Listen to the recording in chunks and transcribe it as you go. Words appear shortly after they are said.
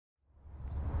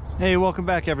Hey, welcome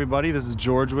back everybody. This is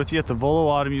George with you at the Volo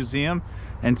Auto Museum,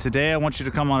 and today I want you to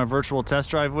come on a virtual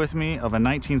test drive with me of a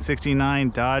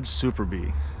 1969 Dodge Super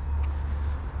Bee.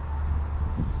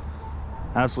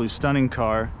 Absolutely stunning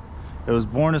car. It was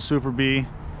born a Super Bee,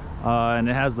 and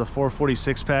it has the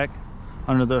 446 pack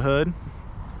under the hood.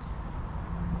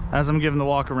 As I'm giving the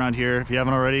walk around here, if you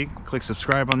haven't already, click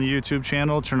subscribe on the YouTube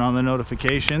channel, turn on the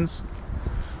notifications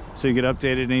so you get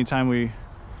updated anytime we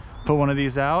put one of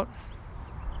these out.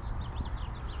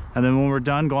 And then when we're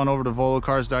done, go on over to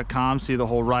volocars.com, see the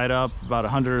whole write-up, about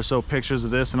 100 or so pictures of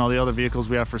this and all the other vehicles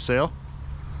we have for sale.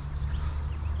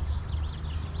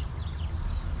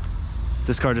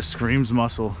 This car just screams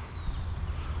muscle.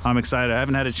 I'm excited. I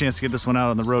haven't had a chance to get this one out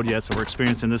on the road yet, so we're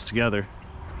experiencing this together.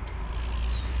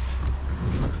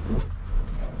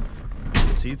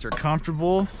 Seats are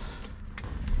comfortable.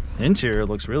 Interior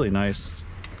looks really nice.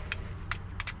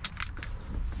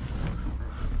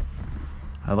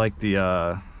 I like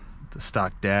the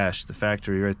stock dash, the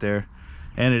factory right there,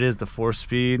 and it is the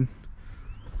 4-speed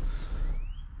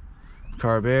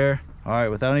carb air. All right,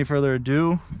 without any further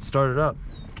ado, let's start it up.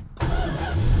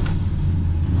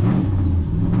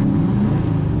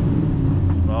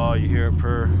 Oh, you hear it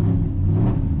purr.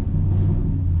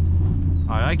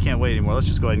 All right, I can't wait anymore. Let's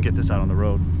just go ahead and get this out on the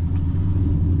road.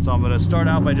 So I'm going to start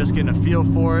out by just getting a feel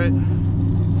for it, and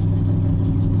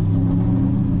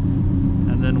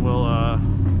then we'll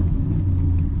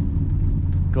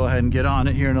go ahead and get on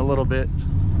it here in a little bit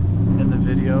in the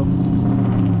video.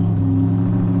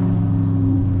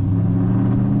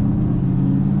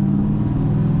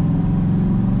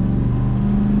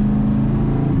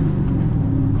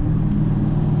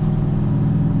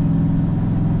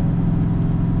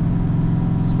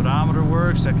 Speedometer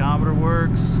works, tachometer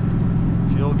works,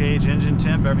 fuel gauge, engine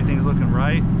temp, everything's looking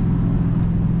right.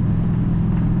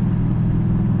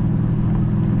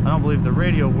 I don't believe the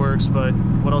radio works, but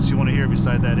what else you want to hear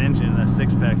beside that engine and that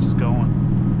 6-pack just going?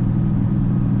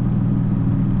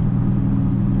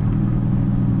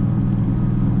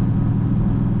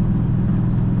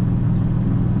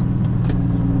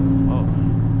 Oh,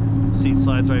 seat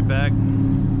slides right back.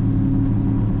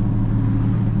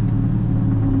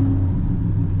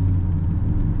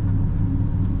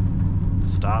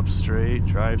 Stop straight,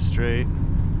 drive straight.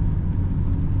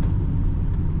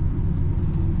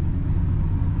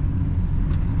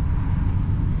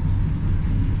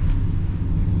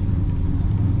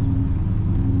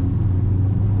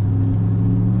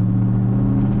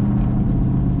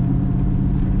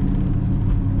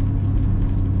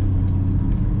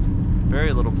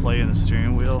 Very little play in the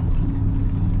steering wheel.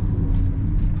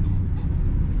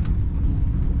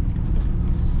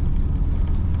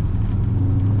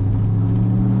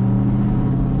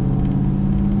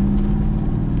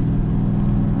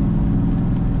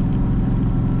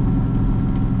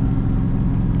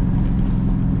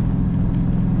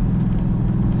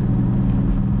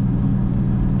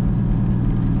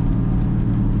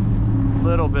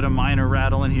 Little bit of minor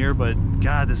rattle in here, but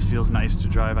God, this feels nice to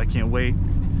drive. I can't wait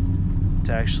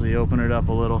to actually open it up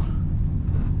a little.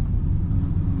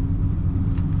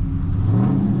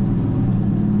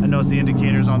 I notice the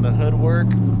indicators on the hood work.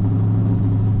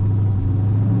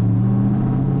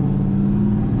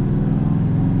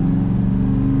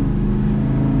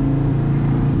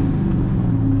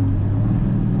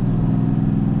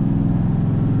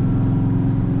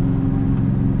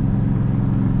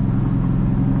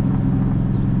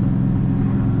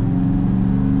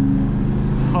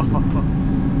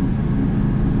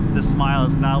 The smile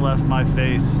has not left my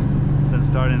face since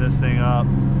starting this thing up.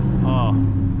 Oh.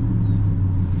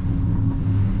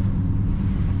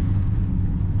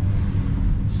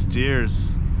 Steers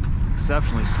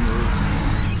exceptionally smooth.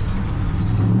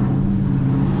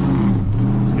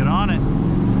 Let's get on it.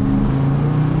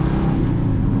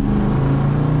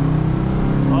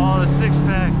 Oh, the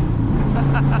 6-pack.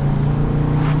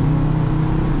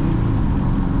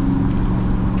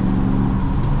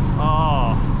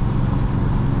 Oh.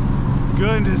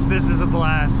 Goodness, this is a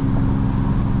blast.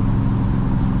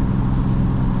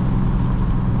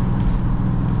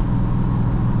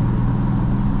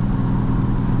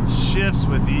 Shifts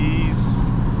with ease.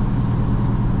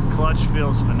 Clutch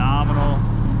feels phenomenal.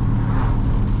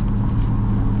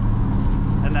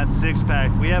 And that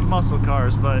 6-pack, we have muscle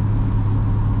cars, but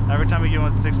every time we get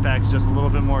one with 6-pack, it's just a little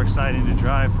bit more exciting to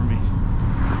drive for me.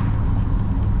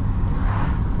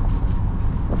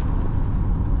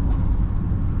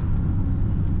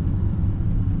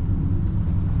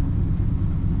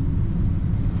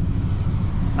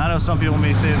 I know some people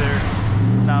may say they're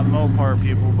not Mopar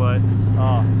people, but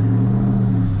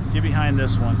get behind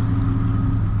this one.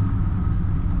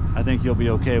 I think you'll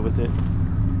be okay with it.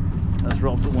 Let's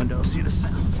roll up the window, see the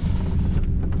sound.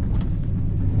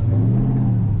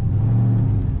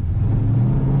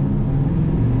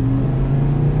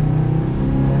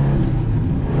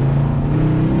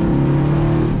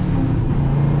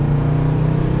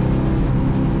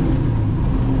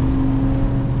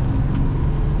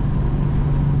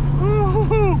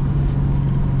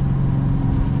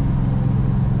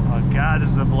 God, this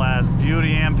is a blast.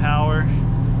 Beauty and power.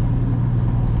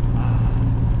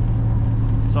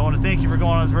 So I want to thank you for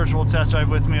going on this virtual test drive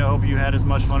with me. I hope you had as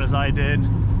much fun as I did.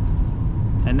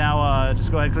 And now just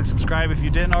go ahead and click subscribe if you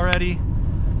didn't already.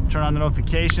 Turn on the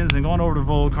notifications and go on over to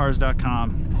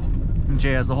volocars.com.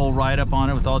 Jay has the whole write-up on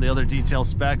it with all the other detail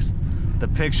specs, the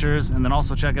pictures, and then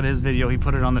also check out his video. He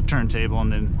put it on the turntable,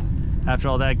 and then after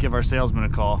all that, give our salesman a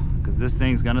call, because this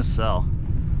thing's gonna sell.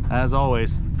 As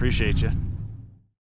always, appreciate you.